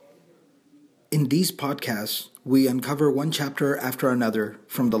In these podcasts, we uncover one chapter after another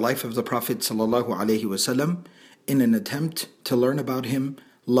from the life of the Prophet ﷺ in an attempt to learn about him,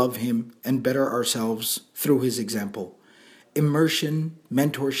 love him, and better ourselves through his example. Immersion,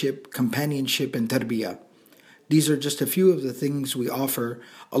 mentorship, companionship, and tarbiyah. These are just a few of the things we offer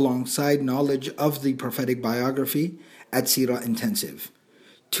alongside knowledge of the prophetic biography at Sīrah Intensive.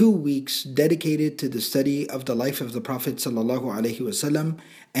 2 weeks dedicated to the study of the life of the Prophet ﷺ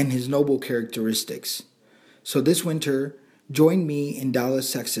and his noble characteristics. So this winter, join me in Dallas,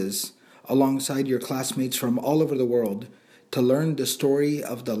 Texas, alongside your classmates from all over the world to learn the story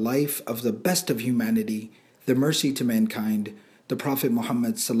of the life of the best of humanity, the mercy to mankind, the Prophet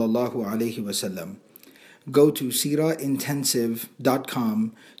Muhammad ﷺ. Go to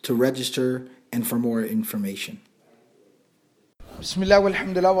sirahintensive.com to register and for more information. Bismillah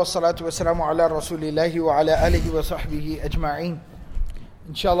walhamdulillah wa salatu wa salamu ala rasulillahi wa ala alihi wa sahbihi ajma'een.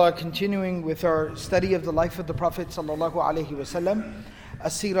 Inshallah, continuing with our study of the life of the Prophet sallallahu alaihi wasallam,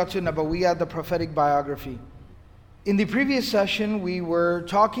 Sīrah Nabawiyyah, the prophetic biography. In the previous session, we were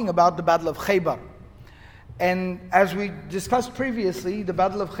talking about the Battle of Khaybar. And as we discussed previously, the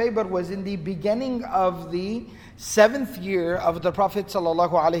Battle of Khaybar was in the beginning of the 7th year of the Prophet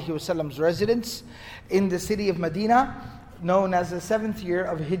sallallahu alaihi wasallam's residence in the city of Medina, known as the 7th year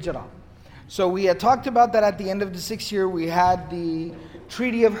of Hijrah. So we had talked about that at the end of the 6th year, we had the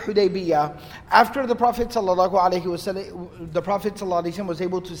Treaty of Hudaybiyah. After the Prophet ﷺ was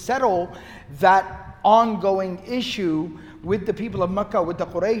able to settle that ongoing issue with the people of Mecca, with the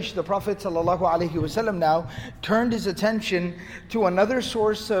Quraysh, the Prophet ﷺ now turned his attention to another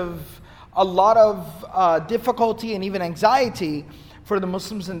source of a lot of difficulty and even anxiety for the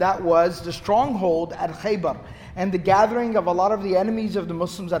Muslims, and that was the stronghold at Khaybar and the gathering of a lot of the enemies of the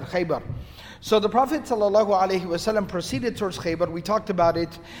Muslims at Khaybar. So the Prophet ﷺ proceeded towards Khaybar. We talked about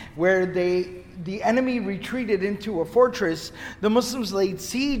it, where the enemy retreated into a fortress. The Muslims laid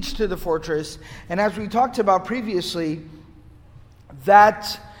siege to the fortress, and as we talked about previously,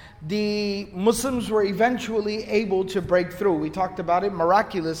 that the Muslims were eventually able to break through. We talked about it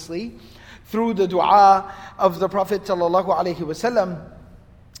miraculously through the dua of the Prophet ﷺ,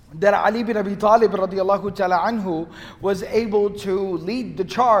 that Ali bin Abi Talib radiallahu ta'ala anhu was able to lead the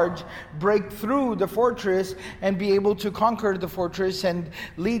charge, break through the fortress, and be able to conquer the fortress and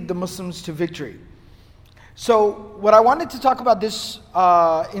lead the Muslims to victory. So what I wanted to talk about this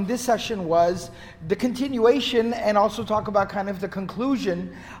in this session was the continuation, and also talk about kind of the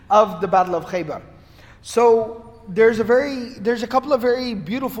conclusion of the Battle of Khaybar. So there's a couple of very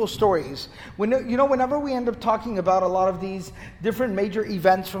beautiful stories. Whenever we end up talking about a lot of these different major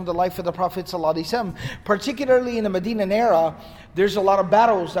events from the life of the Prophet ﷺ, particularly in the Medinan era, there's a lot of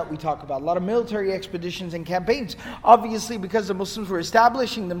battles that we talk about, a lot of military expeditions and campaigns. Obviously, because the Muslims were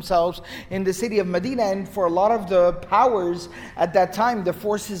establishing themselves in the city of Medina, and for a lot of the powers at that time, the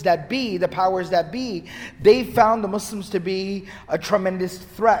powers that be, they found the Muslims to be a tremendous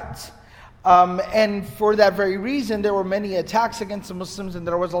threat. And for that very reason, there were many attacks against the Muslims, and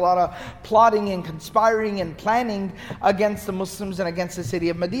there was a lot of plotting and conspiring and planning against the Muslims and against the city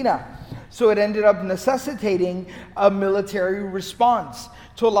of Medina. So it ended up necessitating a military response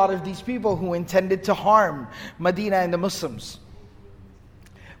to a lot of these people who intended to harm Medina and the Muslims.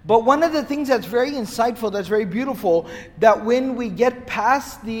 But one of the things that's very insightful, that's very beautiful, that when we get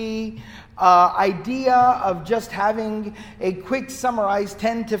past the idea of just having a quick summarized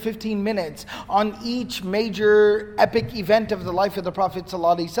 10 to 15 minutes on each major epic event of the life of the Prophet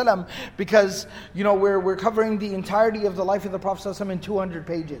ﷺ, because we're covering the entirety of the life of the Prophet ﷺ in 200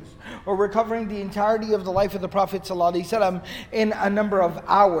 pages, or we're covering the entirety of the life of the Prophet ﷺ in a number of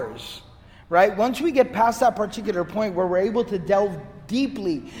hours, right? Once we get past that particular point where we're able to delve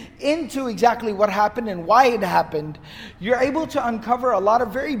deeply into exactly what happened and why it happened, you're able to uncover a lot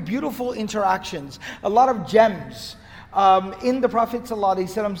of very beautiful interactions, a lot of gems in the Prophet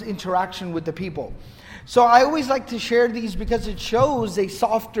ﷺ's interaction with the people. So I always like to share these because it shows a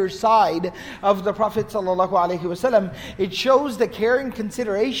softer side of the Prophet ﷺ. It shows the care and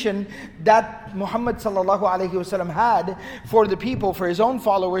consideration that Muhammad ﷺ had for the people, for his own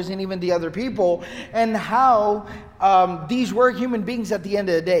followers and even the other people, and how these were human beings at the end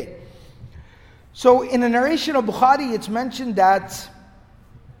of the day. So in a narration of Bukhari, it's mentioned that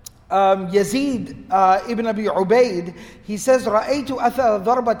Yazid ibn Abi Ubaid, he says, رَأَيْتُ أَثَرَ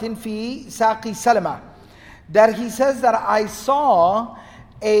ضَرْبَةٍ فِي سَاقِ سَلَمَةٍ, that he says that I saw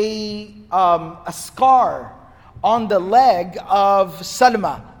a scar on the leg of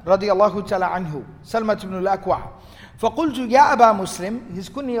Salma radiallahu ta'ala anhu, Salma ibn al-Akwa. فَقُلْتُ يَا أَبَا Muslim, his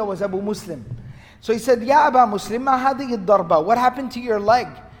kunya was Abu Muslim. So he said, Ya Aba Muslim, ma hadihi darba, what happened to your leg?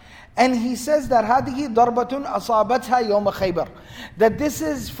 And he says that هذه ضربة أصابتها يوم خيبر, that this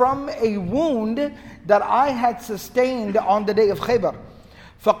is from a wound that I had sustained on the day of Khaybar.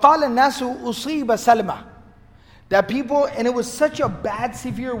 فقال الناس أصيب سلمة, that people, and it was such a bad,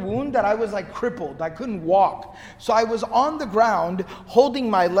 severe wound that I was like crippled. I couldn't walk. So I was on the ground holding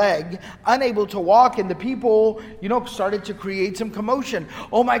my leg, unable to walk, and the people, started to create some commotion.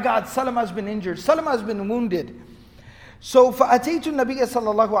 Oh my God, Salama has been injured. Salama has been wounded. So فَأَتَيْتُ النَّبِيَّ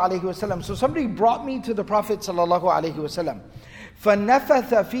صَلَّى اللَّهُ عَلَيْهِ وَسَلَّمَ. So somebody brought me to the Prophet sallallahu alaihi wasallam. فَنَفَثَ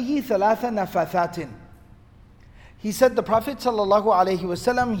فِيهِ ثَلَاثَ نَفَثَاتٍ. He said the Prophet sallallahu alaihi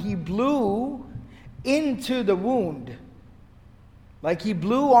wasallam, he blew into the wound. Like he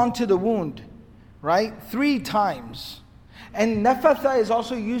blew onto the wound, right? 3 times. And nafatha is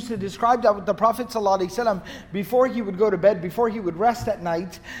also used to describe that with the Prophet ﷺ, before he would go to bed, before he would rest at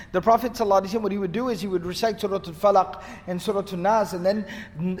night, the Prophet ﷺ, what he would do is he would recite Surah Al-Falaq and Surah Al-Nas, and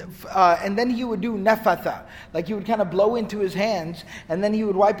then he would do nafatha. Like he would kind of blow into his hands, and then he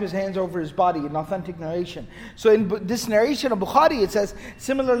would wipe his hands over his body, an authentic narration. So in this narration of Bukhari, it says,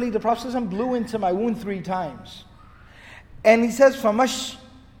 similarly, the Prophet ﷺ blew into my wound 3 times. And he says, فَمَشْتَكَيْتُ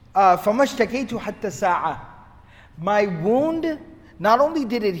حَتَّى سَاعَةً. My wound, not only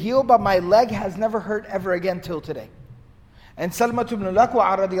did it heal, but my leg has never hurt ever again till today. And Salma ibn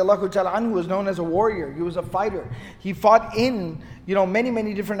al-Akwa radiyallahu ta'ala anhu was known as a warrior. He was a fighter. He fought in,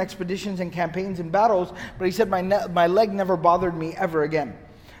 many different expeditions and campaigns and battles, but he said, my leg never bothered me ever again.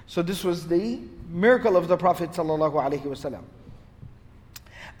 So this was the miracle of the Prophet sallallahu alaihi wasallam.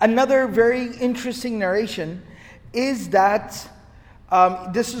 Another very interesting narration is that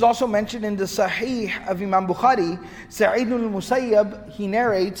this is also mentioned in the Sahih of Imam Bukhari. Sa'id al-Musayyab, he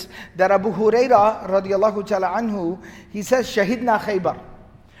narrates that Abu Hurairah radiyallahu ta'ala anhu, he says, Shahidna Khaybar.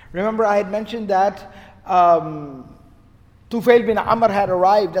 Remember I had mentioned that Tufail bin Amr had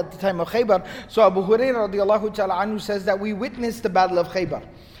arrived at the time of Khaybar. So Abu Hurairah radiyallahu ta'ala anhu says that we witnessed the battle of Khaybar.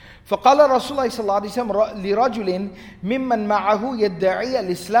 فقال رسول الله صلى الله عليه وسلم لرجل ممن معه يدعي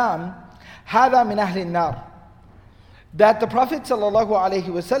الإسلام هذا من أهل النار. That the Prophet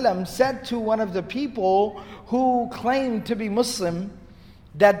ﷺ said to one of the people who claimed to be Muslim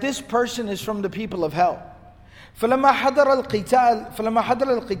that this person is from the people of hell. فلما حضر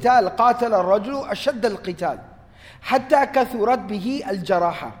القتال قاتل الرجل أشد القتال حتى كثرت به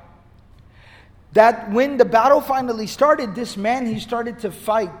الجراحة. That when the battle finally started, this man, he started to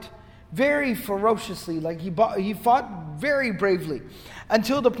fight very ferociously, like he fought very bravely,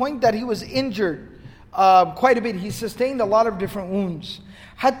 until the point that he was injured quite a bit. He sustained a lot of different wounds.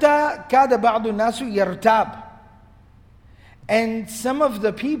 حتى كاد بعض الناس يرتاب. And some of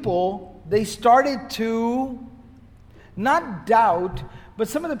the people, they started to not doubt, but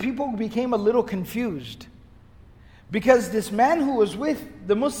some of the people became a little confused. Because this man who was with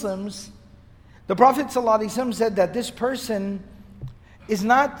the Muslims, the Prophet ﷺ said that this person is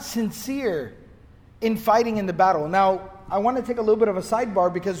not sincere in fighting in the battle. Now, I want to take a little bit of a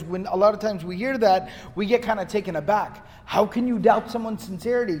sidebar, because when a lot of times we hear that, we get kind of taken aback. How can you doubt someone's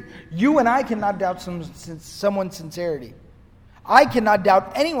sincerity? You and I cannot doubt someone's sincerity. I cannot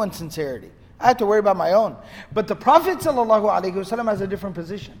doubt anyone's sincerity. I have to worry about my own. But the Prophet ﷺ has a different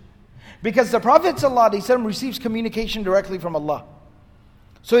position. Because the Prophet ﷺ receives communication directly from Allah.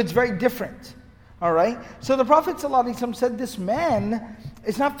 So it's very different. Alright? So the Prophet ﷺ said, this man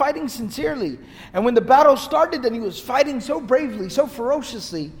is not fighting sincerely. And when the battle started, and he was fighting so bravely, so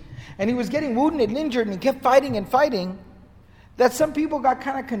ferociously, and he was getting wounded and injured, and he kept fighting and fighting, that some people got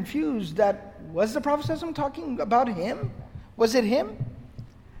kind of confused that, was the Prophet ﷺ talking about him? Was it him?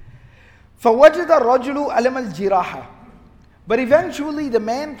 فَوَجَدَ الرَّجُلُ أَلَمَ الْجِرَاحَةِ. But eventually the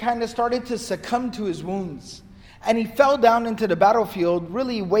man kind of started to succumb to his wounds. And he fell down into the battlefield,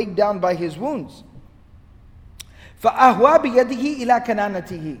 really weighed down by his wounds. فَأَهْوَى بِيَدِهِ إِلَى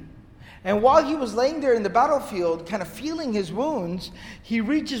كَنَانَتِهِ. And while he was laying there in the battlefield, kind of feeling his wounds, he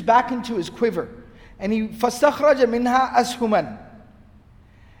reaches back into his quiver. And he فَاسْتَخْرَجَ مِنْهَا أَسْهُمًا.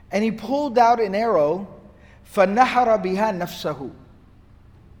 And he pulled out an arrow, فَنَحَرَ بِهَا نَفْسَهُ.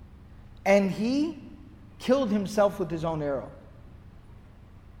 And he killed himself with his own arrow.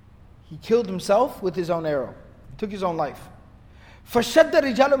 He killed himself with his own arrow. He took his own life. فَشَدَّ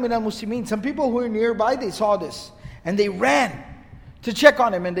رِجَالٌ مِنَ الْمُسْلِمِينَ. Some people who were nearby, they saw this. And they ran to check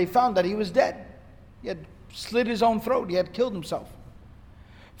on him, and they found that he was dead. He had slit his own throat. He had killed himself.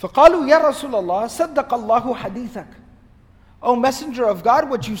 فَقَالُوا يَا رَسُولَ اللَّهِ صَدَّقَ اللَّهُ حَدِيثَكَ. O Messenger of God,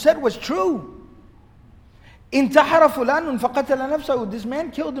 what you said was true. انتحر فلان فقتل نفسه. This man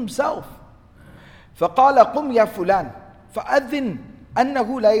killed himself. فقال قم يا فلان فأذن أَنَّهُ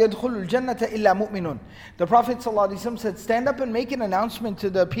لَا يَدْخُلُ الْجَنَّةَ إِلَّا مُؤْمِنٌ. The Prophet ﷺ said, stand up and make an announcement to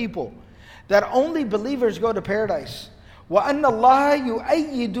the people that only believers go to paradise. وَأَنَّ اللَّهَ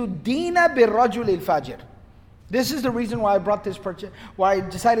يُؤَيِّدُ الدِّينَ بِالرَّجُلِ الْفَاجِرِ. This is the reason why I brought this, why I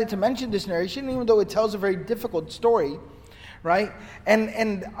decided to mention this narration, even though it tells a very difficult story, right?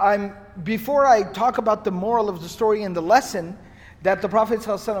 And before I talk about the moral of the story and the lesson that the Prophet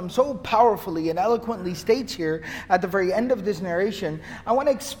ﷺ so powerfully and eloquently states here at the very end of this narration, I want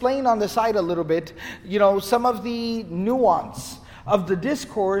to explain on the side a little bit, some of the nuance of the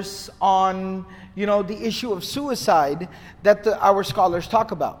discourse on, the issue of suicide that our scholars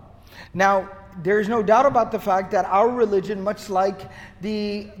talk about. Now, there is no doubt about the fact that our religion, much like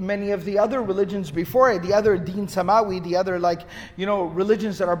many of the other religions before it, the other Deen Samawi, the other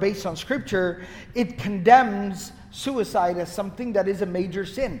religions that are based on scripture, it condemns suicide as something that is a major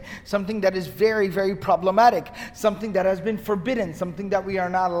sin, something that is very, very problematic, something that has been forbidden, something that we are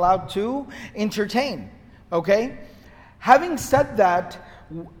not allowed to entertain. Okay? Having said that,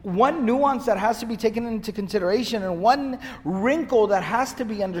 one nuance that has to be taken into consideration and one wrinkle that has to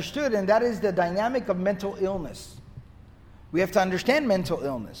be understood, and that is the dynamic of mental illness. We have to understand mental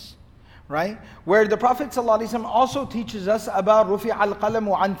illness, right? Where the Prophet ﷺ also teaches us about رُفِعَ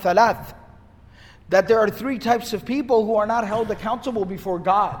الْقَلَمُ عَنْ ثَلَاثٍ, that there are three types of people who are not held accountable before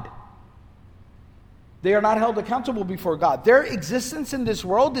God. They are not held accountable before God. Their existence in this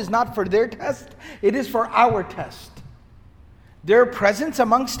world is not for their test, it is for our test. Their presence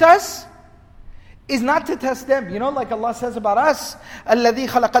amongst us is not to test them. Like Allah says about us, الَّذِي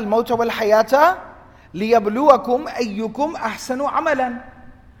خَلَقَ الْمَوْتَ وَالْحَيَاةَ لِيَبْلُوَكُمْ أَيُّكُمْ أَحْسَنُ عَمَلًا.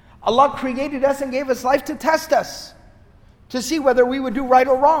 Allah created us and gave us life to test us, to see whether we would do right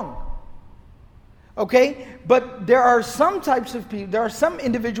or wrong. Okay? But there are some types of people, there are some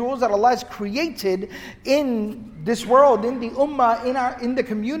individuals that Allah has created in this world, in the ummah, in the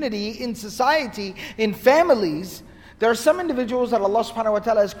community, in society, in families. There are some individuals that Allah subhanahu wa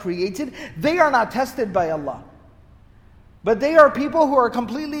ta'ala has created. They are not tested by Allah. But they are people who are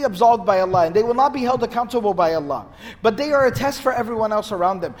completely absolved by Allah, and they will not be held accountable by Allah. But they are a test for everyone else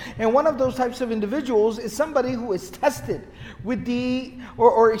around them. And one of those types of individuals is somebody who is tested with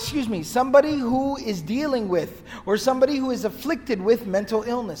somebody who is dealing with, or somebody who is afflicted with mental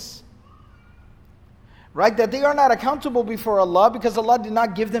illness. Right? That they are not accountable before Allah because Allah did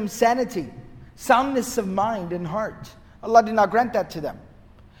not give them sanity, soundness of mind and heart. Allah did not grant that to them.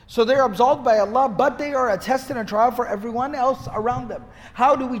 So they're absolved by Allah, but they are a test and a trial for everyone else around them.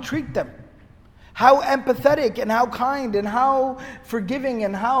 How do we treat them? How empathetic and how kind and how forgiving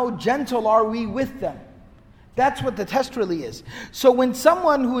and how gentle are we with them? That's what the test really is. So when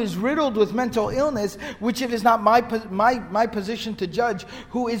someone who is riddled with mental illness, which it is not my position to judge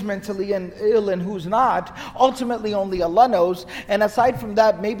who is mentally ill and who's not, ultimately only Allah knows. And aside from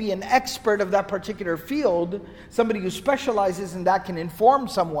that, maybe an expert of that particular field, somebody who specializes in that, can inform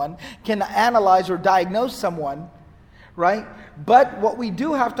someone, can analyze or diagnose someone, right? But what we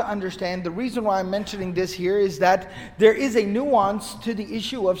do have to understand, the reason why I'm mentioning this here is that there is a nuance to the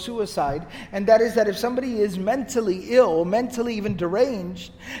issue of suicide, and that is that if somebody is mentally ill, mentally even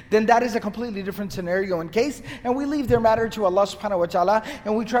deranged, then that is a completely different scenario and case, and we leave their matter to Allah subhanahu wa ta'ala,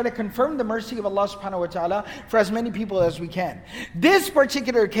 and we try to confirm the mercy of Allah subhanahu wa ta'ala for as many people as we can. This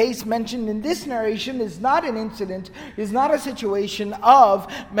particular case mentioned in this narration is not an incident, is not a situation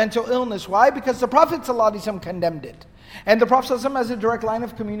of mental illness. Why? Because the Prophet ﷺ condemned it. And the Prophet ﷺ has a direct line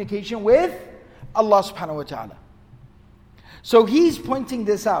of communication with Allah subhanahu wa ta'ala. So he's pointing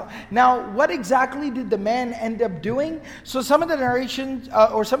this out. Now, what exactly did the man end up doing? So some of the narrations,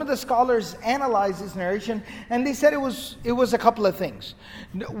 or some of the scholars analyzed this narration, and they said it was a couple of things.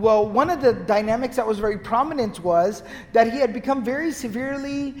 Well, one of the dynamics that was very prominent was that he had become very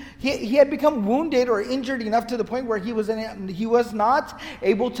severely, he had become wounded or injured enough to the point where he was not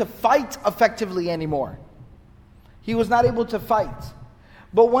able to fight effectively anymore. He was not able to fight.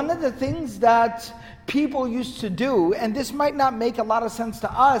 But one of the things that people used to do, and this might not make a lot of sense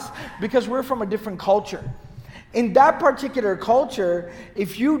to us because we're from a different culture. In that particular culture,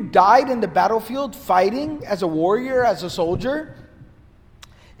 if you died in the battlefield fighting as a warrior, as a soldier,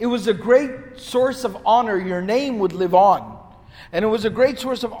 it was a great source of honor. Your name would live on. And it was a great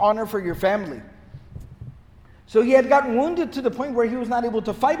source of honor for your family. So he had gotten wounded to the point where he was not able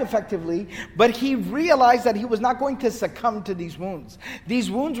to fight effectively, but he realized that he was not going to succumb to these wounds.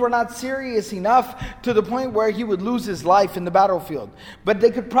 These wounds were not serious enough to the point where he would lose his life in the battlefield. But they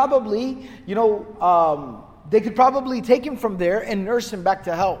could probably, take him from there and nurse him back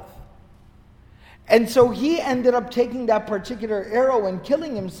to health. And so he ended up taking that particular arrow and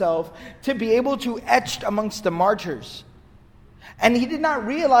killing himself to be able to etched amongst the martyrs. And he did not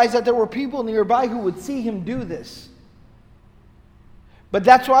realize that there were people nearby who would see him do this. But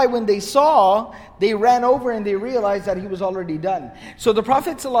that's why when they saw, they ran over and they realized that he was already done. So the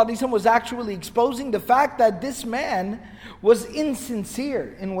Prophet ﷺ was actually exposing the fact that this man was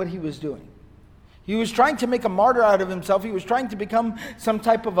insincere in what he was doing. He was trying to make a martyr out of himself. He was trying to become some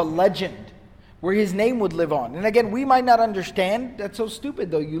type of a legend where his name would live on. And again, we might not understand. That's so stupid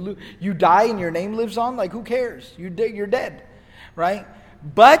though. You die and your name lives on. Like who cares? You're dead, right?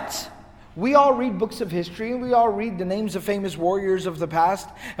 But we all read books of history, and we all read the names of famous warriors of the past,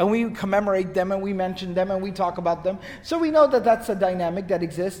 and we commemorate them, and we mention them, and we talk about them. So we know that that's a dynamic that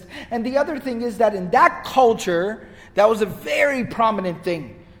exists. And the other thing is that in that culture, that was a very prominent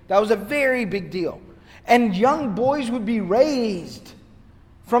thing. That was a very big deal. And young boys would be raised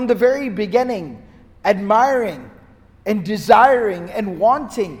from the very beginning, admiring and desiring and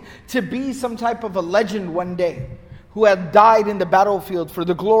wanting to be some type of a legend one day, who had died in the battlefield for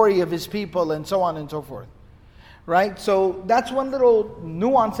the glory of his people, and so on and so forth. Right? So that's one little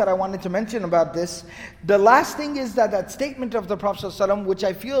nuance that I wanted to mention about this. The last thing is that statement of the Prophet ﷺ, which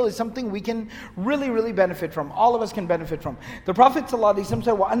I feel is something we can really, really benefit from. All of us can benefit from. The Prophet ﷺ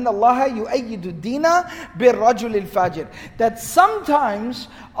said, وَأَنَّ اللَّهَ يُؤَيِّدُ الدِّينَ بِالرَّجُلِ الْفَاجِرِ. That sometimes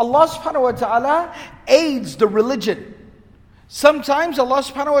Allah subhanahu wa ta'ala aids the religion. Sometimes Allah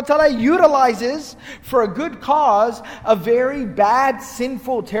subhanahu wa ta'ala utilizes for a good cause a very bad,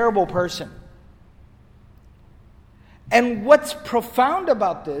 sinful, terrible person. And what's profound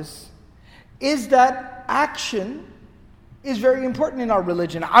about this is that action is very important in our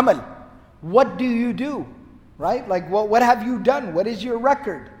religion. Amal. What do you do? Right? Like what have you done? What is your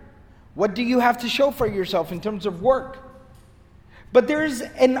record? What do you have to show for yourself in terms of work? But there's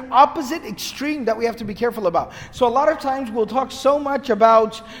an opposite extreme that we have to be careful about. So a lot of times we'll talk so much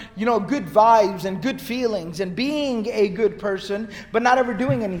about, good vibes and good feelings and being a good person, but not ever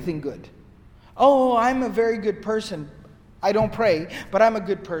doing anything good. Oh, I'm a very good person. I don't pray, but I'm a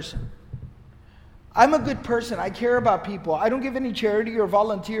good person. I'm a good person. I care about people. I don't give any charity or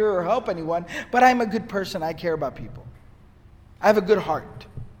volunteer or help anyone, but I'm a good person. I care about people. I have a good heart.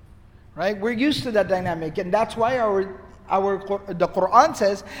 Right? We're used to that dynamic, and that's why the Quran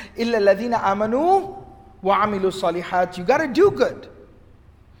says, إِلَّا الَّذِينَ آمَنُوا وَعَمِلُوا الصَّالِحَاتِ. You got to do good.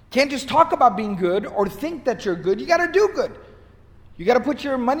 Can't just talk about being good or think that you're good. You got to do good. You got to put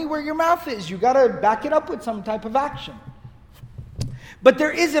your money where your mouth is. You got to back it up with some type of action. But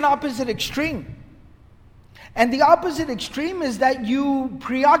there is an opposite extreme. And the opposite extreme is that you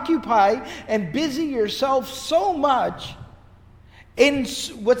preoccupy and busy yourself so much in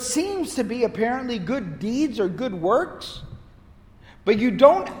what seems to be apparently good deeds or good works, but you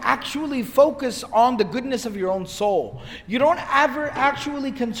don't actually focus on the goodness of your own soul. You don't ever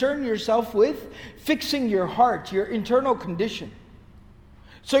actually concern yourself with fixing your heart, your internal condition.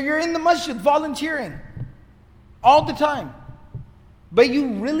 So you're in the masjid volunteering all the time, but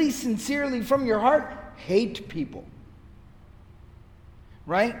you really sincerely from your heart hate people.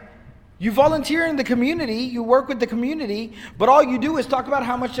 Right? You volunteer in the community, you work with the community, but all you do is talk about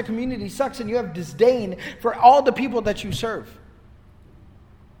how much the community sucks, and you have disdain for all the people that you serve.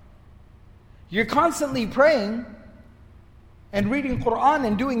 You're constantly praying and reading Quran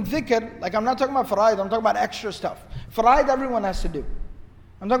and doing dhikr. Like, I'm not talking about faraid, I'm talking about extra stuff. Faraid everyone has to do.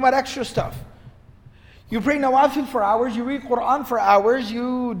 I'm talking about extra stuff. You pray nawafil for hours, you read Quran for hours,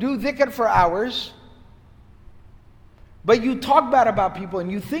 you do dhikr for hours. But you talk bad about people,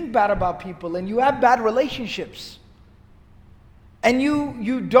 and you think bad about people, and you have bad relationships. And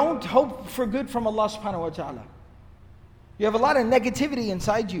you don't hope for good from Allah subhanahu wa ta'ala. You have a lot of negativity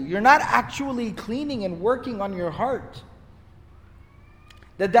inside you. You're not actually cleaning and working on your heart.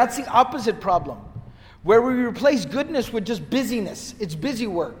 That's the opposite problem. Where we replace goodness with just busyness. It's busy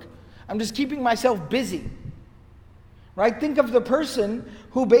work. I'm just keeping myself busy. Right? Think of the person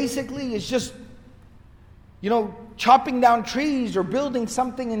who basically is just, chopping down trees or building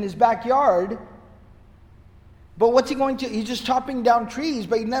something in his backyard. But what's he going to? He's just chopping down trees,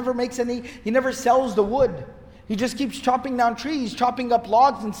 but he never sells the wood. He just keeps chopping down trees, chopping up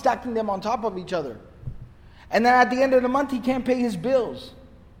logs and stacking them on top of each other. And then at the end of the month, he can't pay his bills.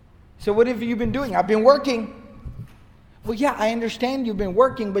 So what have you been doing? I've been working. Well, yeah, I understand you've been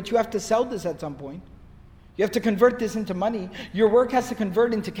working, but you have to sell this at some point. You have to convert this into money. Your work has to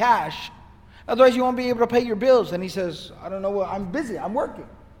convert into cash. Otherwise, you won't be able to pay your bills. And he says, I don't know, I'm busy, I'm working.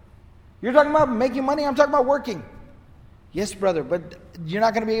 You're talking about making money, I'm talking about working. Yes, brother, but you're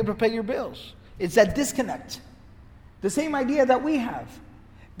not going to be able to pay your bills. It's that disconnect. The same idea that we have.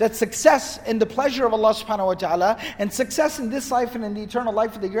 That success in the pleasure of Allah subhanahu wa ta'ala and success in this life and in the eternal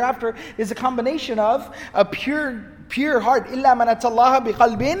life of the hereafter is a combination of a pure pure heart. إِلَّا مَنْ أَتَى اللَّهَ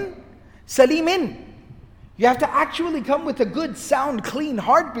بِقَلْبٍ سَلِيمٍ. You have to actually come with a good, sound, clean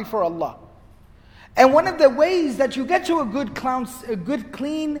heart before Allah. And one of the ways that you get to a good,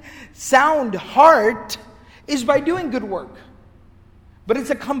 clean, sound heart is by doing good work. But it's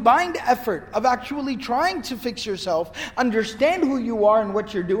a combined effort of actually trying to fix yourself, understand who you are and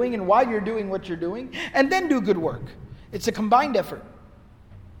what you're doing and why you're doing what you're doing, and then do good work. It's a combined effort.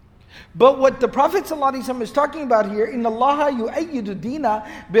 But what the Prophet ﷺ is talking about here, إِنَّ اللَّهَ يُؤَيِّدُ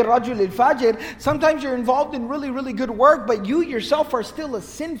الدِّينَ بِالرَّجُلِ الْفَاجِرِ. Sometimes you're involved in really, really good work, but you yourself are still a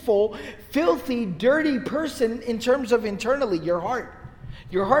sinful, filthy, dirty person in terms of internally, your heart.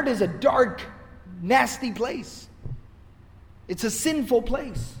 Your heart is a dark, nasty place. It's a sinful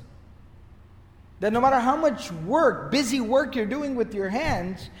place. That no matter how much work, busy work you're doing with your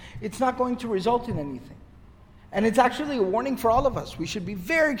hands, it's not going to result in anything. And it's actually a warning for all of us. We should be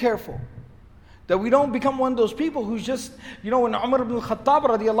very careful that we don't become one of those people who's just, when Umar ibn al-Khattab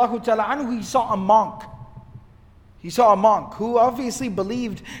radiallahu ta'ala anhu, he saw a monk. He saw a monk who obviously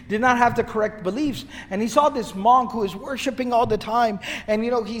did not have the correct beliefs. And he saw this monk who is worshipping all the time. And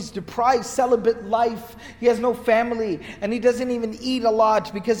he's deprived, celibate life. He has no family. And he doesn't even eat a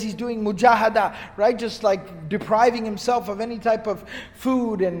lot because he's doing mujahada, right? Just like depriving himself of any type of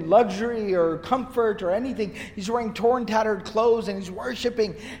food and luxury or comfort or anything. He's wearing torn, tattered clothes and he's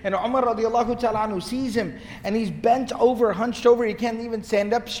worshipping. And Umar radiallahu ta'ala anhu sees him. And he's bent over, hunched over. He can't even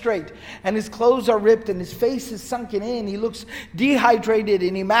stand up straight. And his clothes are ripped and his face is sunk in. He looks dehydrated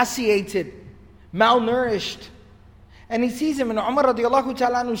and emaciated, malnourished. And he sees him, and Umar radiallahu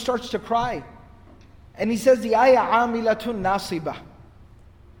ta'ala anhu starts to cry. And he says, the ayah amilatun nasibah.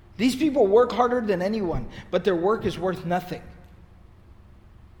 These people work harder than anyone, but their work is worth nothing.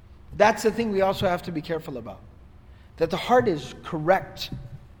 That's the thing we also have to be careful about. That the heart is correct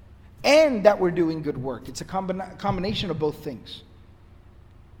and that we're doing good work. It's a combination of both things.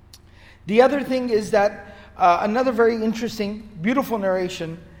 The other thing is that another very interesting, beautiful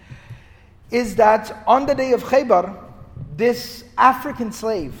narration is that on the day of Khaybar, this African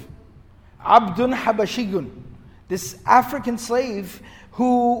slave, Abdun Habashiyun, this African slave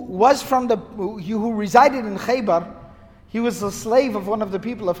who resided in Khaybar, he was a slave of one of the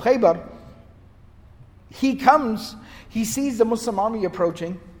people of Khaybar. He comes, he sees the Muslim army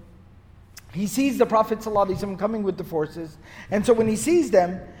approaching. He sees the Prophet ﷺ coming with the forces. And so when he sees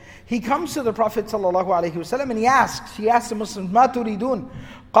them, he comes to the Prophet ﷺ and he asks the Muslims, مَا تُرِيدُونَ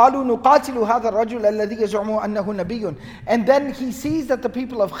قَالُوا نُقَاتِلُ هَذَا الرَّجُلَ الَّذِي يَزْعُمُ أَنَّهُ نَبِيٌّ. And then he sees that the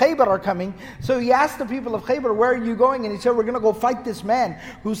people of Khaybar are coming. So he asks the people of Khaybar, where are you going? And he said, we're going to go fight this man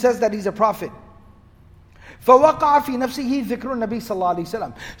who says that he's a prophet. فَوَقَعَ فِي نَفْسِهِ ذِكْرُ النَّبِي صلى الله عليه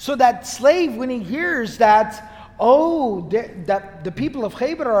وسلم. So that slave, when he hears that, that the people of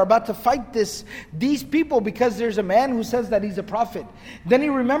Khaybar are about to fight these people because there's a man who says that he's a prophet. Then he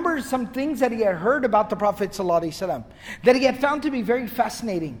remembers some things that he had heard about the Prophet ﷺ, that he had found to be very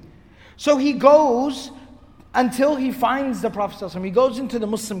fascinating. So he goes until he finds the Prophet ﷺ. He goes into the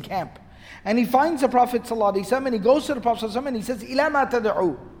Muslim camp and he finds the Prophet ﷺ and he goes to the Prophet ﷺ and he says, إِلَى مَا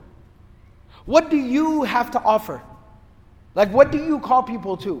تَدْعُو. What do you have to offer? Like, what do you call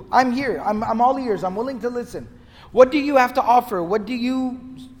people to? I'm here. I'm all ears. I'm willing to listen. What do you have to offer? What do you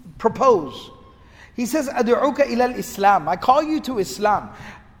propose? He says, أَدْعُوكَ إِلَى الْإِسْلَامِ. I call you to Islam.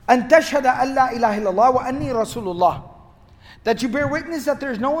 أَن تَشْهَدَ أَن لَا إِلَهَ إِلَّا اللَّهُ وَأَنِّي رَسُولُ اللَّهِ. That you bear witness that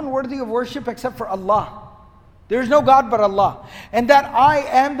there is no one worthy of worship except for Allah. There is no God but Allah. And that I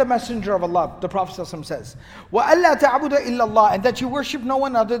am the messenger of Allah, the Prophet ﷺ says. وَأَلَّا تَعْبُدَ إِلَّا اللَّهِ. And that you worship no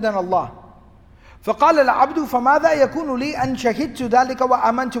one other than Allah. فَقَالَ الْعَبْدُ فَمَاذَا يَكُونُ لِي أَن شَهِدْتُ ذَلِكَ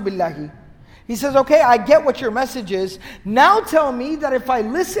وَآمَنْتُ بِاللَّهِ. He says, okay, I get what your message is. Now tell me that if I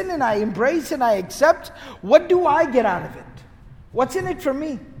listen and I embrace and I accept, what do I get out of it? What's in it for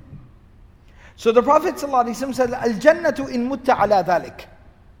me? So the Prophet ﷺ said, Al-Jannatu in mutta ala dhalik.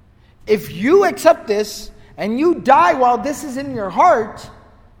 If you accept this and you die while this is in your heart,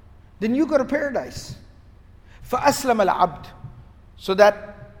 then you go to paradise. فَأَسْلَمَ الْعَبْدُ. So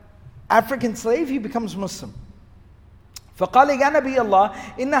that African slave, he becomes Muslim. فَقَالَ يَا نَبِيَ اللَّهِ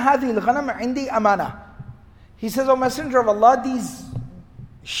إِنَّ هَذِهِ الْغَنَمَ عِنْدِي أَمَانَةً. He says, O Messenger of Allah, these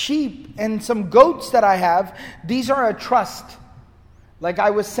sheep and some goats that I have, these are a trust. Like I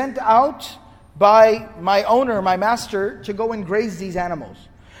was sent out by my owner, my master, to go and graze these animals.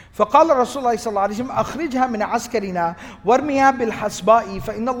 فقال رسول الله صلى الله عليه وسلم أخرجها من عسكرنا وارميها بالحسباء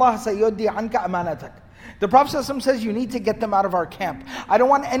فإن الله سيودي عنك أمانتك. The Prophet ﷺ says you need to get them out of our camp. I don't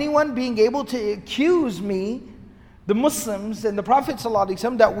want anyone being able to accuse me, the Muslims and the Prophet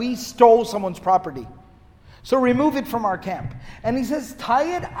ﷺ, that we stole someone's property. So remove it from our camp. And he says,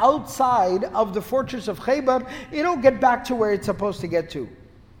 tie it outside of the fortress of Khaybar. It'll get back to where it's supposed to get to.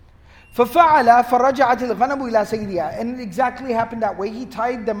 فَفَعَلَ فَرَجَعَتِ الْغَنَمُ إِلَى سَيْدِهَا. And it exactly happened that way. He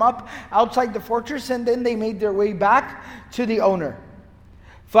tied them up outside the fortress, and then they made their way back to the owner.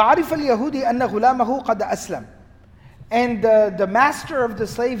 فَعَرِفَ الْيَهُودِ أَنَّ غُلَامَهُ قَدْ أَسْلَمَ. And the master of the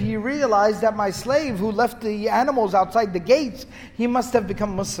slave, he realized that my slave who left the animals outside the gates, he must have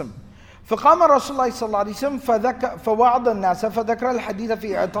become Muslim. فقام رسول الله صلى الله عليه وسلم فوعظ الناس فذكر الحديث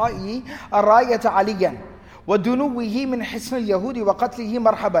في إعطائه الراية عليا ودنوه من حصن اليهود وقتله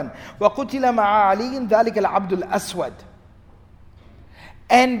مرحبا وقتل مع علي ذلك العبد الأسود.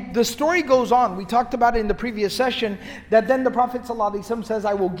 And the story goes on. We talked about it in the previous session, that then the Prophet ﷺ says,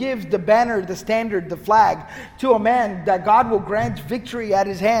 I will give the banner, the standard, the flag to a man that God will grant victory at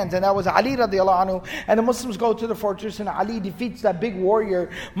his hands. And that was Ali radiallahu anhu. And the Muslims go to the fortress and Ali defeats that big warrior,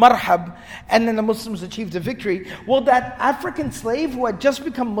 Marhab. And then the Muslims achieve the victory. Well, that African slave who had just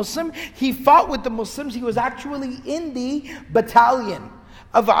become Muslim, he fought with the Muslims. He was actually in the battalion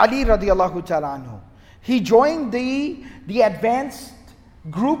of Ali radiallahu ta'ala anhu. He joined the advanced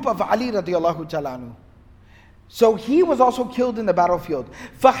group of Ali radiallahu ta'ala anhu. So he was also killed in the battlefield.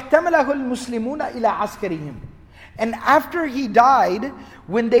 فَاحْتَمَلَهُ الْمُسْلِمُونَ إِلَىٰ عَسْكَرِهِمْ. And after he died,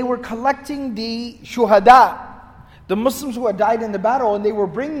 when they were collecting the shuhada, the Muslims who had died in the battle, and they were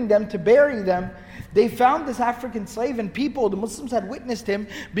bringing them to bury them, they found this African slave, and people, the Muslims had witnessed him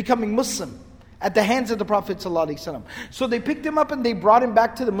becoming Muslim at the hands of the Prophet ﷺ. So they picked him up and they brought him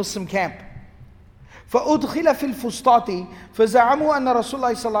back to the Muslim camp. فأدخل في الفسطاط فزعموا أن رسول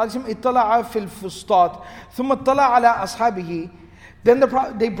الله صلى الله عليه وسلم اطلع في الفسطاط ثم اطلع على أصحابه. Then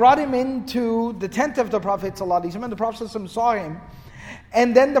they brought him into the tent of the Prophet صلى الله عليه وسلم, and the Prophet صلى الله عليه وسلم saw him.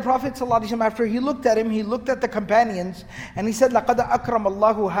 And then the Prophet صلى الله عليه وسلم, after he looked at him, he looked at the companions, and he said, لَقَدْ أَكْرَمَ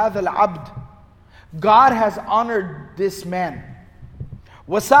اللَّهُ هَذَا الْعَبْدِ. God has honored this man.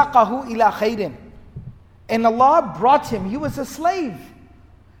 وَسَاقَهُ إِلَى خَيْرٍ. And Allah brought him, he was a slave,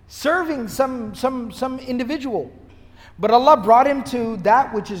 serving some individual. But Allah brought him to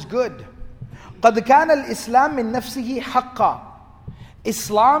that which is good. قَدْ كَانَ الْإِسْلَامِ مِنْ نَفْسِهِ حَقًّا.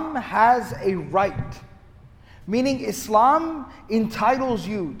 Islam has a right. Meaning Islam entitles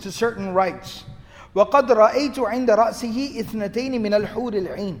you to certain rights. وَقَدْ رَأَيْتُ عِنْدَ رَأْسِهِ إِثْنَتَيْنِ مِنَ الْحُورِ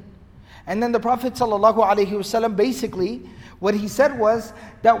الْعِينِ. And then the Prophet ﷺ, basically, what he said was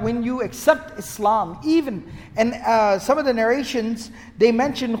that when you accept Islam, even, and some of the narrations, they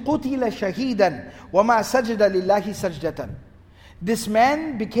mention قُتِلَ شَهِيدًا وَمَا سَجْدَ لِلَّهِ سَجْدَةً. This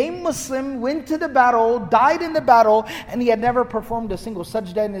man became Muslim, went to the battle, died in the battle, and he had never performed a single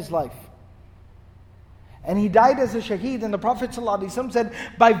sajda in his life. And he died as a shaheed, and the Prophet ﷺ said,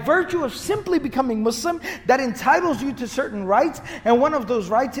 by virtue of simply becoming Muslim, that entitles you to certain rights, and one of those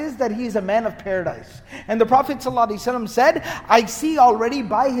rights is that he is a man of paradise. And the Prophet ﷺ said, I see already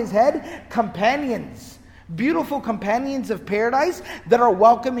by his head companions, beautiful companions of paradise that are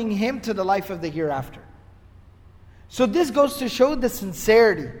welcoming him to the life of the hereafter. So this goes to show the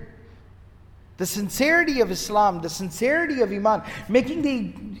sincerity of Islam, the sincerity of Iman,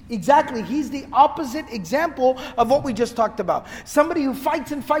 he's the opposite example of what we just talked about. Somebody who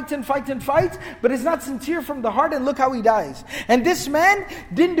fights and fights and fights and fights, but is not sincere from the heart, and look how he dies. And this man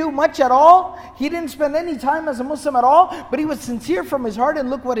didn't do much at all. He didn't spend any time as a Muslim at all, but he was sincere from his heart, and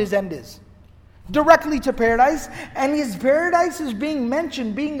look what his end is. Directly to paradise, and his paradise is being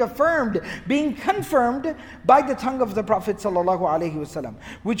mentioned, being affirmed, being confirmed by the tongue of the Prophet ﷺ,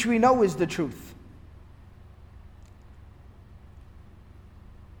 which we know is the truth.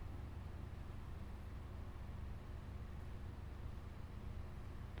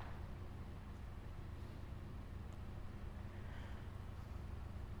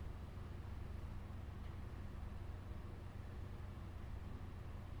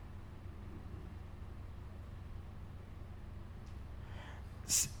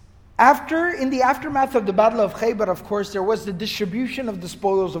 In the aftermath of the Battle of Khaybar, of course, there was the distribution of the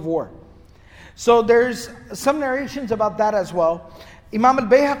spoils of war. So there's some narrations about that as well. Imam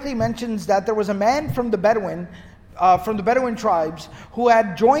al-Bayhaqi mentions that there was a man from the Bedouin tribes who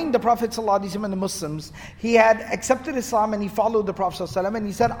had joined the Prophet ﷺ and the Muslims. He had accepted Islam and he followed the Prophet ﷺ, and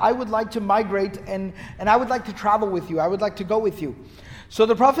he said, I would like to migrate and I would like to travel with you. I would like to go with you. So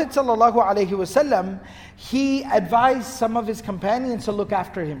the Prophet ﷺ, he advised some of his companions to look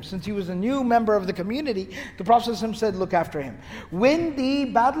after him. Since he was a new member of the community, the Prophet ﷺ said, look after him. When the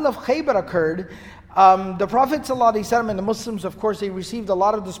Battle of Khaybar occurred, the Prophet ﷺ and the Muslims, of course, they received a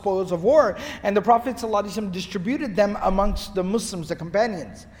lot of the spoils of war, and the Prophet ﷺ distributed them amongst the Muslims, the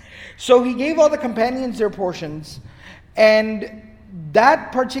companions. So he gave all the companions their portions, and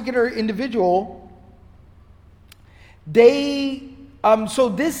that particular individual, So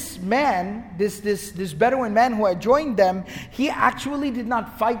this man, this Bedouin man who had joined them, he actually did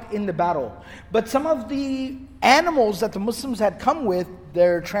not fight in the battle. But some of the animals that the Muslims had come with,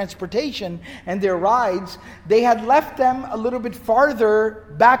 their transportation and their rides, they had left them a little bit farther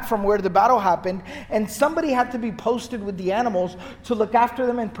back from where the battle happened, and somebody had to be posted with the animals to look after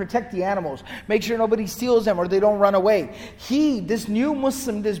them and protect the animals. Make sure nobody steals them or they don't run away. This new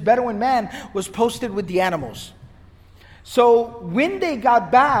Muslim, this Bedouin man, was posted with the animals. So when they got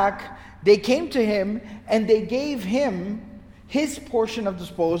back, they came to him and they gave him his portion of the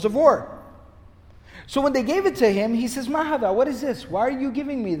spoils of war. So when they gave it to him, he says, "Ma hada, what is this? Why are you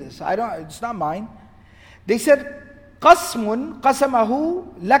giving me this? It's not mine." They said, "Qasmun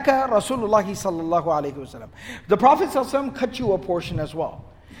qasamahu laka Rasulullah sallallahu alayhi wasallam." The Prophet sallallahu alayhi wasallam cut you a portion as well.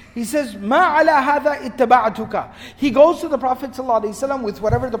 He says, "Ma ala hada ittaba'atuka." He goes to the Prophet ﷺ with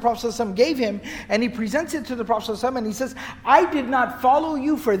whatever the Prophet ﷺ gave him, and he presents it to the Prophet ﷺ, and he says, "I did not follow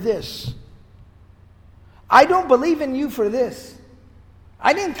you for this. I don't believe in you for this.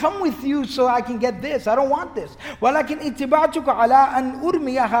 I didn't come with you so I can get this. I don't want this. وَلَكِنْ اتِّبَعْتُكَ عَلَىٰ أَنْ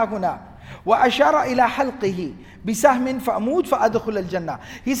أُرْمِيَ هَاهُنَا وَأَشَارَ إِلَىٰ حَلْقِهِ بِسَهْمٍ فَأَمُوتْ فَأَدْخُلَ الْجَنَّةِ."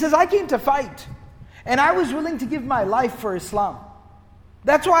 He says, I came to fight, and I was willing to give my life for Islam.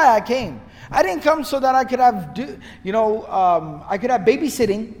 That's why I came. I didn't come so that I could have, I could have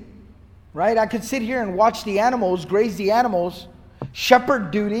babysitting, right? I could sit here and watch the animals, graze the animals,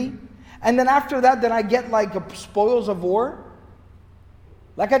 shepherd duty, and then after that, then I get like spoils of war.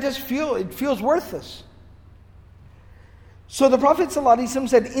 Like it feels worthless. So the Prophet ﷺ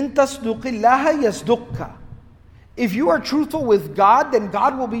said, "In tasduqillaha yasduqka." If you are truthful with God, then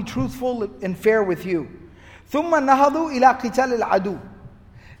God will be truthful and fair with you. ثُمَّ نَهَضُوا إِلَىٰ قِتَالِ الْعَدُوِ.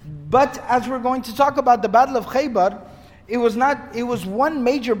 But as we're going to talk about the Battle of Khaybar, it was one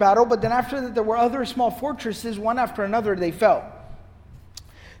major battle, but then after that there were other small fortresses, one after another they fell.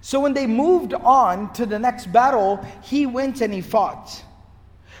 So when they moved on to the next battle, he went and he fought.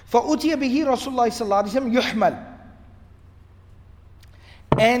 فَأُتِيَ بِهِ رَسُولُ اللَّهِ صَلَّى اللَّهُ عَلَيْهِ وَسَلَّمَ يُحْمَلُ.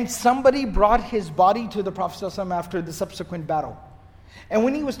 And somebody brought his body to the Prophet ﷺ after the subsequent battle. And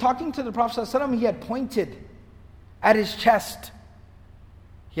when he was talking to the Prophet ﷺ, he had pointed at his chest.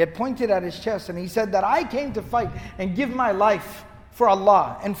 He had pointed at his chest and he said that I came to fight and give my life for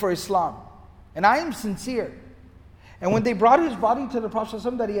Allah and for Islam. And I am sincere. And when they brought his body to the Prophet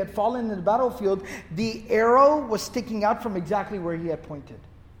ﷺ that he had fallen in the battlefield, the arrow was sticking out from exactly where he had pointed.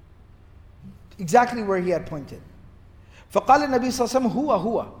 Exactly where he had pointed. فَقَالَ النَّبِي صَلَّى اللَّهُ عَلَيْهِ وَسَلَّمَ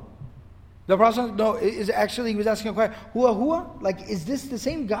هُوَ. The Prophet, he was asking a question, Huwa? Like, is this the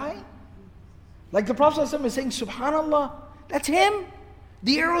same guy? Like the Prophet ﷺ is saying, Subhanallah, that's him?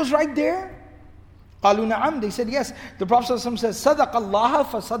 The arrow's right there? قَالُوا نَعَمْ. They said, yes. The Prophet ﷺ says, صَدَقَ اللَّهَ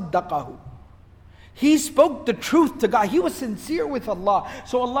فَصَدَّقَهُ. He spoke the truth to God. He was sincere with Allah.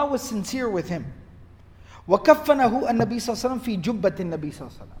 So Allah was sincere with him. وَكَفَّنَهُ النَّبِي صَلَّى اللَّهُ عَلَيْهِ وَسَلَّمَ فِي جُبَّةِ النَّبِي صَلَّى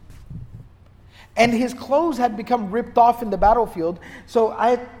اللَّهُ عَلَيْهِ وَسَلَّمَ. And his clothes had become ripped off in the battlefield. So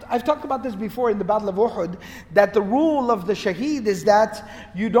I've talked about this before in the Battle of Uhud, that the rule of the shaheed is that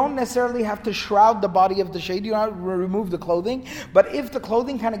you don't necessarily have to shroud the body of the shaheed, you don't have to remove the clothing. But if the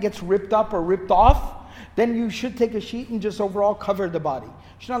clothing kind of gets ripped up or ripped off, then you should take a sheet and just overall cover the body. You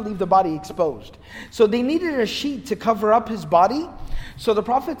should not leave the body exposed. So they needed a sheet to cover up his body. So the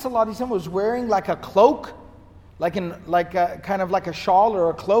Prophet ﷺ was wearing like a cloak, like a shawl or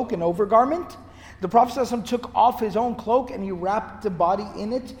a cloak, an overgarment. The Prophet ﷺ took off his own cloak and he wrapped the body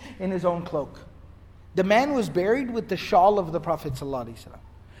in it, in his own cloak. The man was buried with the shawl of the Prophet ﷺ.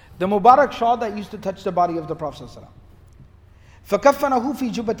 The Mubarak shawl that used to touch the body of the Prophet ﷺ. فَكَفَّنَهُ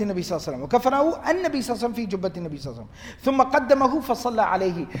فِي جُبَّةِ النَّبِي صَلَّى اللَّهُ عَلَيْهِ وَسَلَّمَ وَكَفَّنَهُ النَّبِي صَلَّى اللَّهُ عَلَيْهِ وَسَلَّمَ فِي جُبَّةِ النَّبِي صَلَّى اللَّهُ عَلَيْهِ وَسَلَّمَ ثُمَّ قَدَّمَهُ فَصَلَّى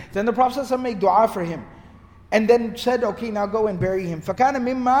عَلَيْهِ. Then the Prophet ﷺ made dua for him. And then said, okay, now go and bury him. فَكَانَ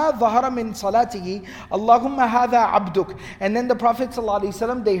مِمَّا ظَهَرَ مِنْ صَلَاتِهِ اللَّهُمَّ هَذَا عَبْدُكَ. And then the Prophet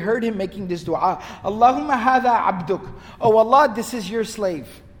ﷺ, they heard him making this dua. اللَّهُمَّ هَذَا عَبْدُكَ. Oh Allah, this is your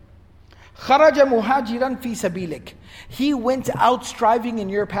slave. خَرَجَ مُهَاجِرًا فِي سَبِيلِكَ. He went out striving in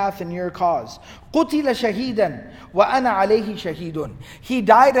your path and your cause. قُتِلَ شَهِيدًا وَأَنَا عَلَيْهِ شَهِيدٌ. He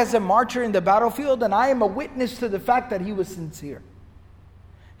died as a martyr in the battlefield, and I am a witness to the fact that he was sincere.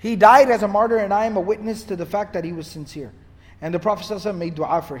 He died as a martyr, and I am a witness to the fact that he was sincere. And the Prophet ﷺ made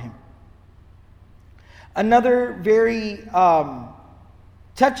dua for him. Another very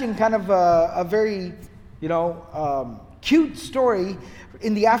touching, kind of a very cute story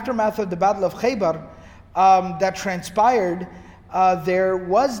in the aftermath of the Battle of Khaybar that transpired. There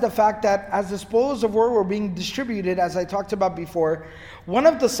was the fact that as the spoils of war were being distributed, as I talked about before, one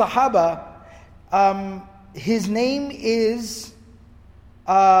of the Sahaba, his name is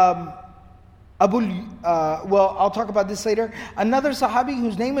I'll talk about this later. Another Sahabi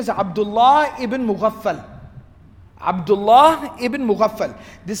whose name is Abdullah ibn Mughaffal. Abdullah ibn Mughaffal.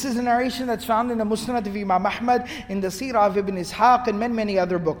 This is a narration that's found in the Musnad of Imam Ahmad, in the Sīrah of Ibn Ishaq, and many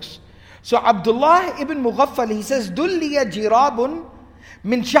other books. So Abdullah ibn Mughaffal, he says, Dulliya jirabun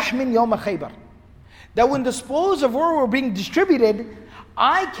min shahmin yawma Khaybar. That when the spoils of war were being distributed,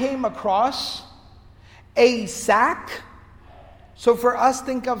 I came across a sack. So for us,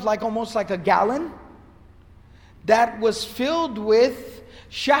 think of almost like a gallon that was filled with,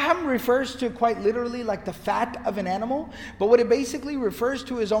 shahm refers to quite literally like the fat of an animal, but what it basically refers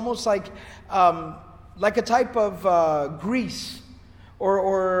to is almost like a type of grease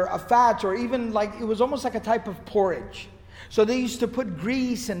or a fat, or even it was almost like a type of porridge. So they used to put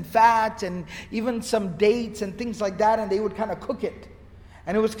grease and fat and even some dates and things like that, and they would kind of cook it.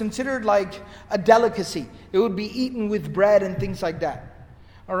 And it was considered like a delicacy. It would be eaten with bread and things like that.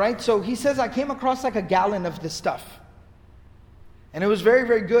 All right, so he says, I came across like a gallon of this stuff. And it was very,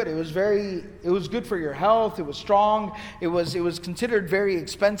 very good. It was good for your health. It was strong. It was considered very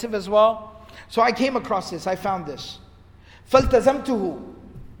expensive as well. So I came across this. I found this. فَالْتَزَمْتُهُ.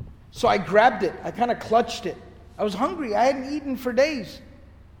 So I grabbed it. I kind of clutched it. I was hungry. I hadn't eaten for days.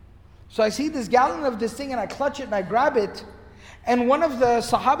 So I see this gallon of this thing and I clutch it and I grab it. And one of the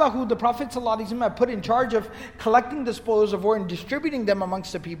Sahaba who the Prophet ﷺ had put in charge of collecting the spoils of war and distributing them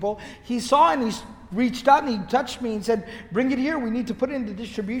amongst the people, he saw and he reached out and he touched me and said, bring it here, we need to put it into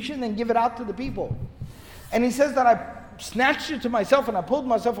distribution and give it out to the people. And he says that I snatched it to myself and I pulled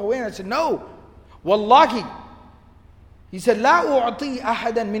myself away and I said, no, wallahi. He said, La u'ati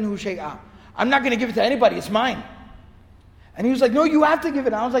ahadan minhu shay'a. I'm not going to give it to anybody, it's mine. And he was like, no, you have to give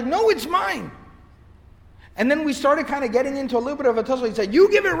it. I was like, no, it's mine. And then we started kind of getting into a little bit of a tussle. He said, you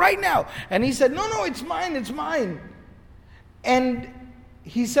give it right now. And he said, no, it's mine, it's mine. And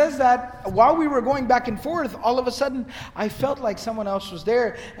he says that while we were going back and forth, all of a sudden, I felt like someone else was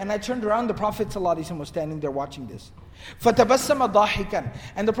there. And I turned around, the Prophet ﷺ was standing there watching this. فَتَبَسَّمَ ضَاحِكًا.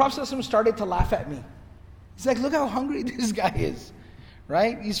 And the Prophet ﷺ started to laugh at me. He's like, look how hungry this guy is.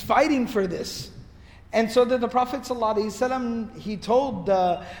 Right? He's fighting for this. And so that the Prophet ﷺ, he told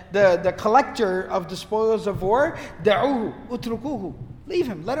the collector of the spoils of war, دَعُوهُ أُتْرُكُوهُ. Leave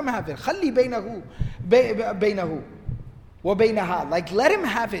him, let him have it. خَلِّ بَيْنَهُ وَبَيْنَهَا. Let him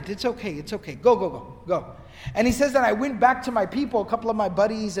have it. It's okay. Go. And he says that I went back to my people, a couple of my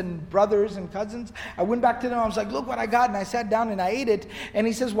buddies and brothers and cousins. I went back to them. I was like, look what I got. And I sat down and I ate it. And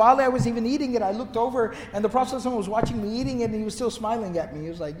he says, while I was even eating it, I looked over and the Prophet ﷺ was watching me eating it and he was still smiling at me. He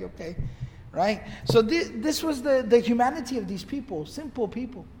was like, okay. Right? So this was the humanity of these people, simple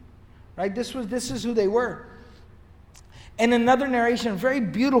people. Right? This is who they were. And another narration, very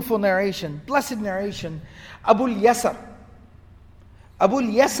beautiful narration, blessed narration, Abu Yasar,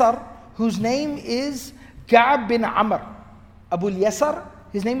 whose name is Ka'b bin Amr. Abu Yasar,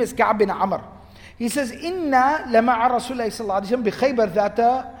 his name is Ka'b bin Amr. He says, Inna lama'a Rasulullah sallallahu alayhi wa sallam bi Khaybar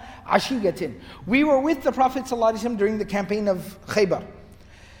dhata ashiyatin. We were with the Prophet sallallahu alayhi wa sallam during the campaign of Khaybar.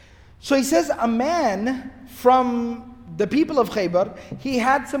 So he says, a man from the people of Khaybar, he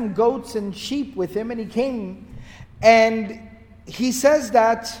had some goats and sheep with him, and he came, and he says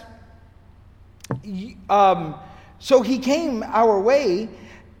that, so he came our way,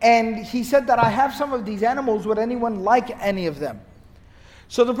 and he said that I have some of these animals, would anyone like any of them?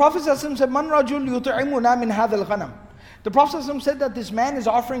 So the Prophet ﷺ said, Man rajul yut'imuna min hadha al-ghanam. The Prophet ﷺ said that this man is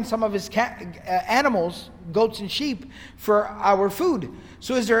offering some of his animals, goats and sheep, for our food.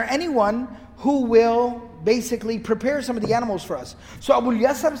 So is there anyone who will basically prepare some of the animals for us? So Abu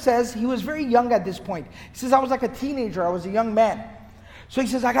Yasar says he was very young at this point. He says, I was like a teenager, I was a young man. So he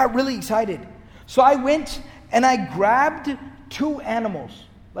says, I got really excited. So I went and I grabbed 2 animals,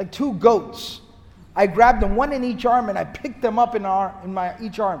 like 2 goats. I grabbed them, one in each arm, and I picked them up in my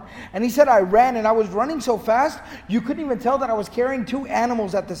each arm. And he said I ran, and I was running so fast, you couldn't even tell that I was carrying 2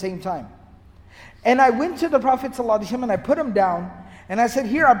 animals at the same time. And I went to the Prophet ﷺ and I put him down, and I said,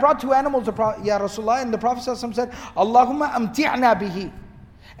 here, I brought 2 animals, Ya Rasulullah. And the Prophet ﷺ said, Allahumma amti'na bihi.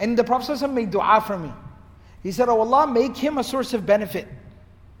 And the Prophet ﷺ made dua for me. He said, oh Allah, make him a source of benefit.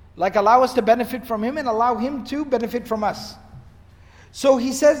 Like allow us to benefit from him and allow him to benefit from us. So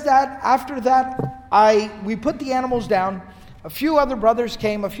he says that after that, we put the animals down. A few other brothers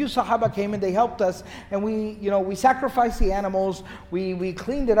came, a few Sahaba came, and they helped us. And we sacrificed the animals, we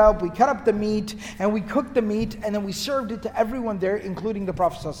cleaned it up, we cut up the meat, and we cooked the meat, and then we served it to everyone there, including the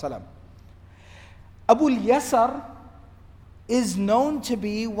Prophet ﷺ. Abu Yasar is known to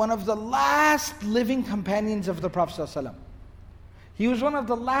be one of the last living companions of the Prophet ﷺ. He was one of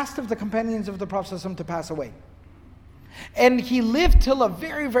the last of the companions of the Prophet ﷺ to pass away. And he lived till a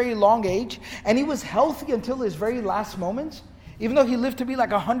very, very long age. And he was healthy until his very last moments. Even though he lived to be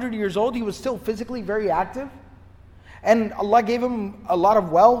like 100 years old, he was still physically very active. And Allah gave him a lot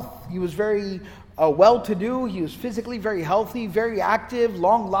of wealth. He was very well-to-do. He was physically very healthy, very active,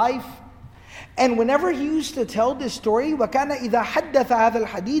 long life. And whenever he used to tell this story, وَكَانَ إِذَا حَدَّثَ هَذَا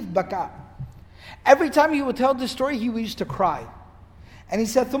الْحَدِيث بَكَى. Every time he would tell this story, he used to cry. And he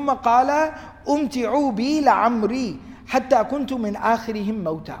said, ثُمَّ قَالَ أُمْتِعُوا بِي لَعَمْرِي حَتَّى كُنْتُ مِنْ آخِرِهِمْ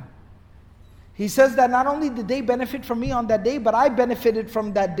مَوْتًا. He says that not only did they benefit from me on that day, but I benefited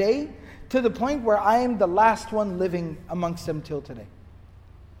from that day to the point where I am the last one living amongst them till today.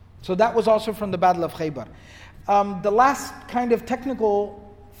 So that was also from the Battle of Khaybar. The last kind of technical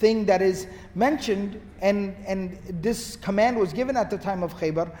thing that is mentioned, and this command was given at the time of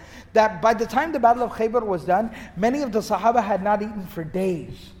Khaybar, that by the time the Battle of Khaybar was done, many of the Sahaba had not eaten for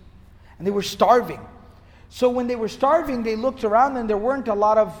days. And they were starving. So when they were starving, they looked around and there was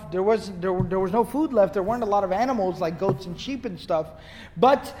no food left. There weren't a lot of animals like goats and sheep and stuff.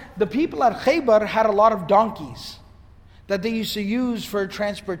 But the people at Khaybar had a lot of donkeys that they used to use for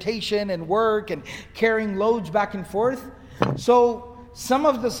transportation and work and carrying loads back and forth. So some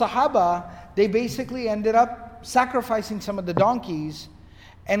of the Sahaba, they basically ended up sacrificing some of the donkeys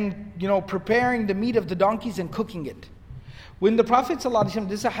and, preparing the meat of the donkeys and cooking it. When the Prophet ﷺ,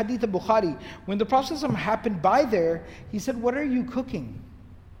 this is a hadith of Bukhari, when the Prophet ﷺ happened by there, he said, "What are you cooking?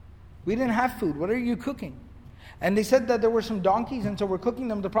 We didn't have food. What are you cooking?" And they said that there were some donkeys and so we're cooking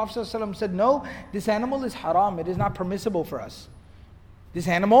them. The Prophet ﷺ said, "No, this animal is haram. It is not permissible for us. This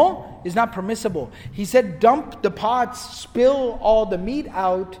animal is not permissible." He said, "Dump the pots, spill all the meat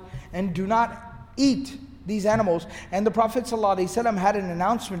out, and do not eat these animals." And the Prophet ﷺ had an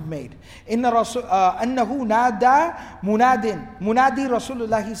announcement made. أَنَّهُ نَادَى munadi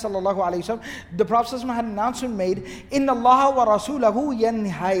Rasulullah sallallahu alayhi wasallam. The Prophet ﷺ had an announcement made. إِنَّ اللَّهَ وَرَسُولَهُ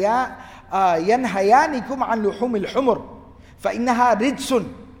يَنْهَيَانِكُمْ عَنْ لُحُومِ الْحُمُرِ فَإِنَّهَا رِجْسٌ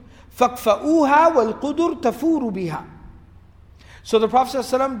فَاكْفَؤُوهَا وَالْقُدُرْ تَفُورُ بِهَا. So the Prophet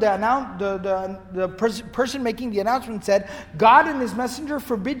ﷺ, the person making the announcement said, God and His Messenger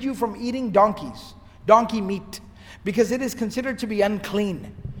forbid you from eating donkey meat, because it is considered to be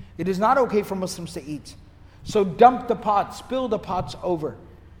unclean. It is not okay for Muslims to eat. So dump the pots, spill the pots over.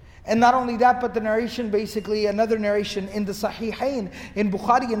 And not only that, but the narration, basically another narration in the Sahihain, in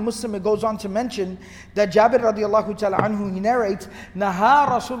Bukhari and Muslim, it goes on to mention that Jabir radiallahu ta'ala anhu, he narrates, Naha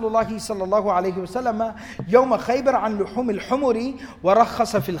Rasulullah sallallahu alayhi wa sallam yawma Khaybar an luhum al-humuri wa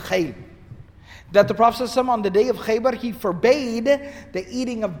rakhasa fil khayl. That the Prophet ﷺ on the day of Khaybar, he forbade the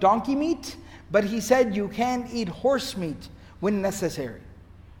eating of donkey meat, but he said you can eat horse meat when necessary.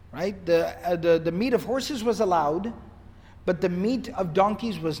 Right? The meat of horses was allowed, but the meat of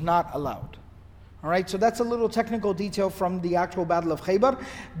donkeys was not allowed. All right, so that's a little technical detail from the actual Battle of Khaybar.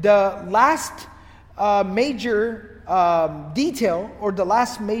 The last major detail, or the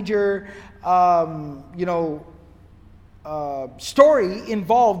last major story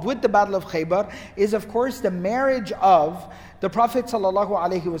involved with the Battle of Khaybar is, of course, the marriage of the Prophet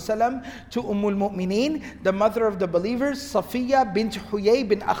ﷺ to Ummul Mu'mineen, the mother of the believers, Safiya bint Huyay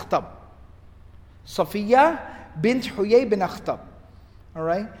bin Akhtab. Safiya bint Huyay bin Akhtab. All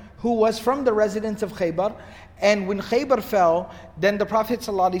right, who was from the residents of Khaybar. And when Khaybar fell, then the Prophet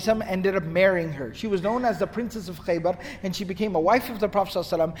ﷺ ended up marrying her. She was known as the Princess of Khaybar, and she became a wife of the Prophet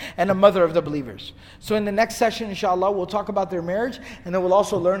ﷺ and a mother of the believers. So in the next session, inshallah, we'll talk about their marriage, and then we'll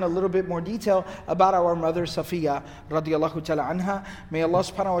also learn a little bit more detail about our mother Safiya radiallahu ta'ala anha. May Allah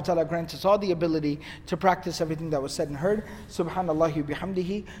subhanahu wa ta'ala grant us all the ability to practice everything that was said and heard. Subhanallahi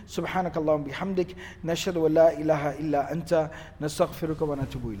bihamdihi, subhanakallahum bihamdik, nashhadu an la ilaha illa anta, nastaghfiruka wa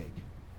natubu ilayk.